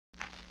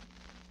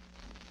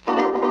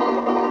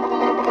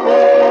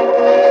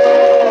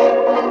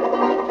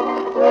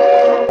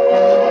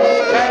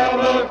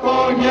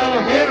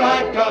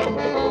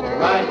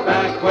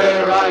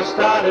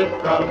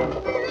violet crown,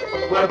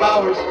 where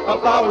bowers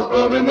of flowers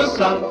bloom in the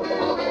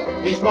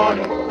sun. Each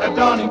morning at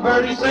dawning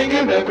birdies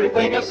singing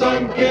everything a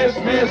sun gives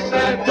me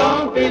said,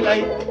 don't be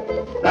late.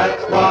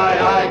 That's why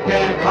I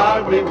can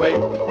hardly wait.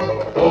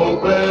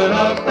 Open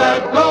up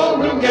that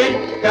golden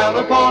gate,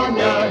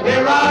 California,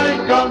 here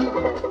I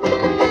come.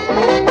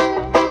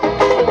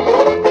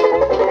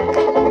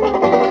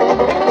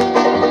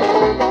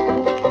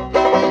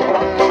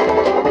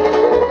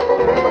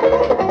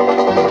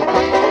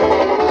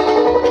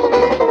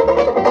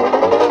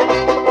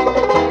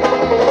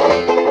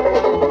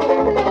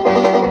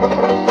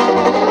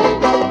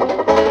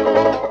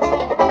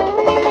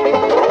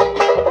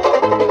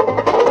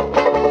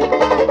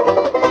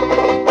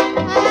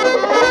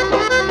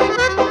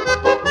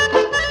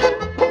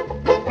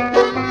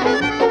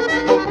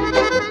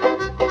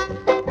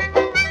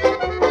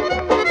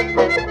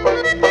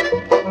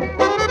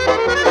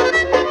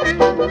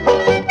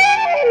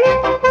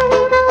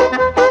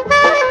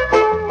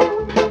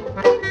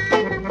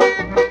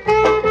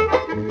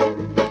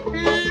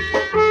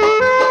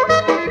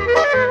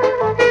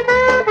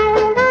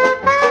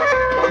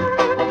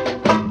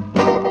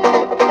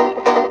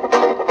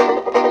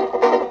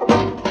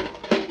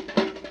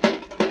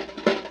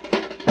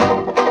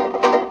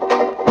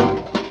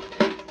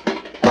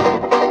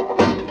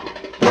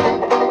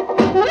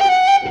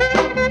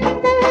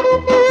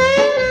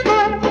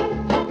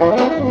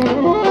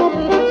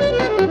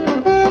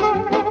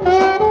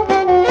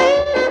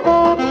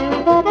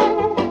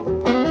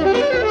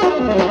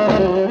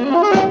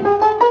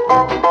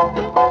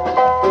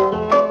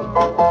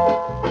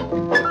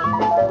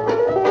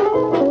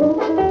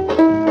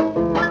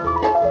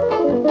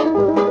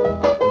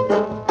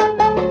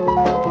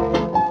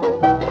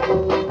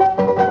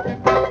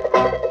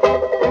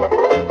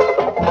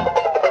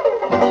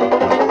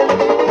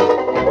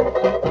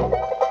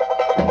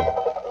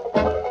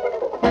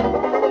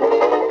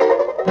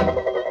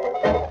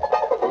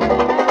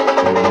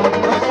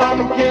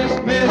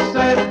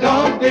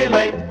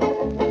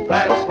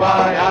 That's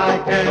why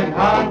I can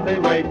hardly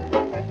wait.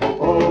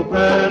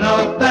 Open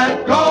up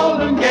that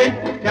golden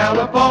gate,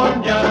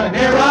 California,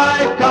 here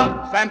I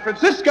come. San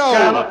Francisco,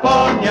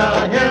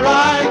 California, here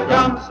I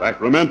come.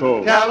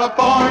 Sacramento,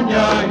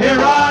 California, here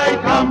I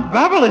come.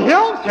 Beverly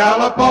Hills,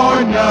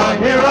 California,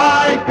 here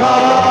I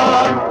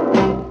come.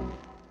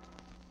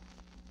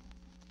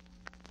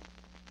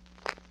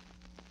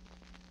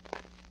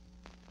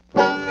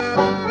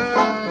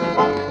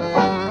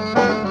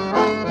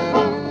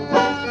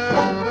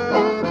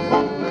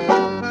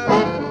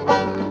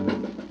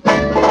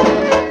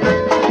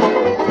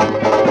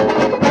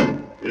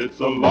 It's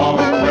a long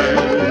way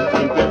to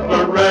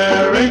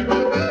Tipperary.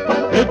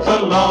 It's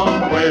a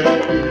long way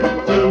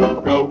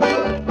to go.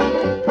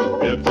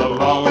 It's a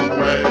long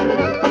way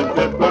to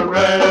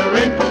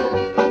Tipperary,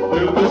 to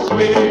the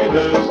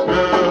sweetest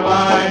girl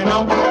I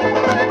know.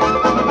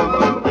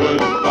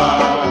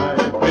 Goodbye,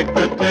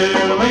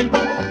 Piccadilly.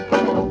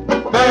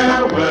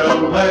 Farewell,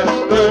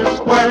 Leicester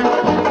Square.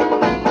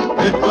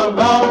 It's a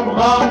long,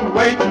 long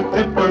way to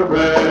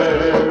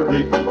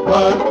Tipperary,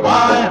 but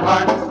my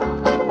heart's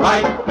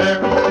right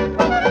there.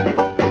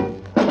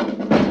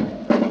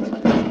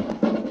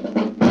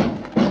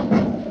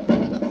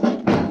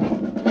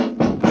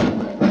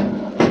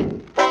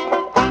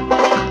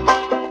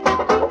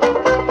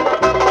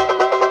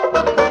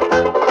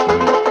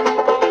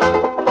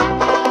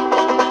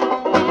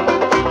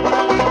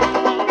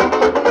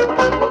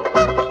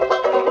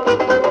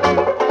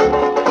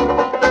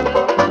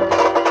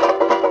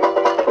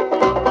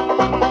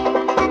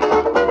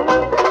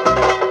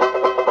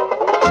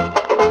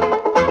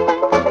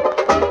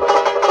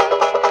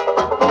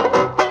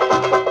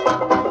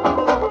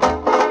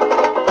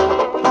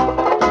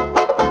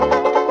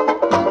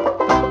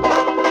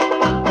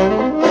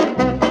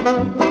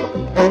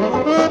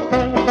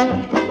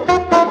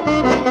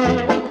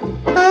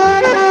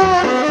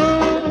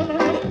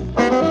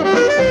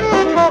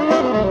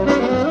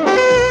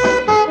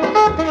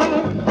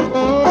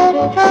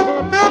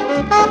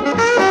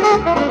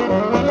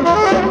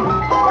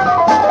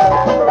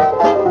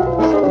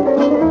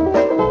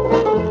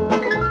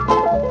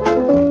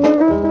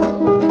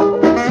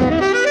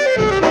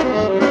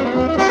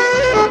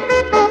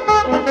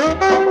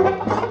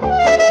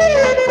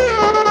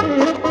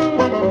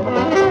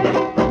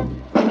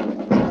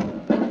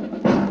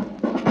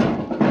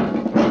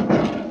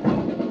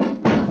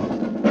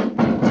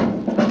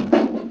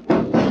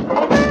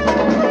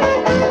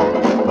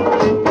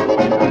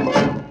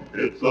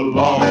 It's a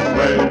long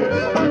way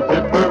to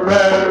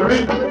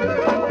Tipperary.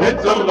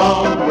 It's a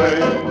long way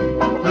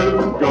to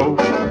go.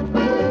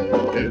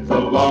 It's a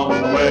long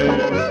way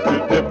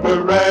to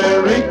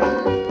Tipperary,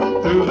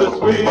 to the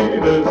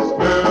sweetest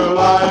girl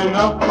I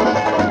know.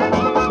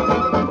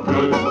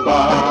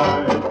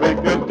 Goodbye,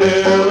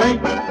 Piccadilly.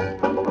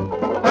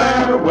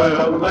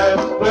 Farewell,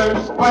 Leicester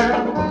Square.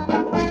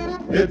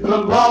 It's a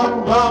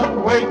long,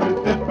 long way to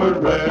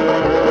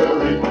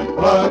Tipperary,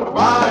 but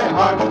my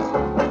heart's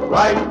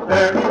right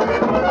there.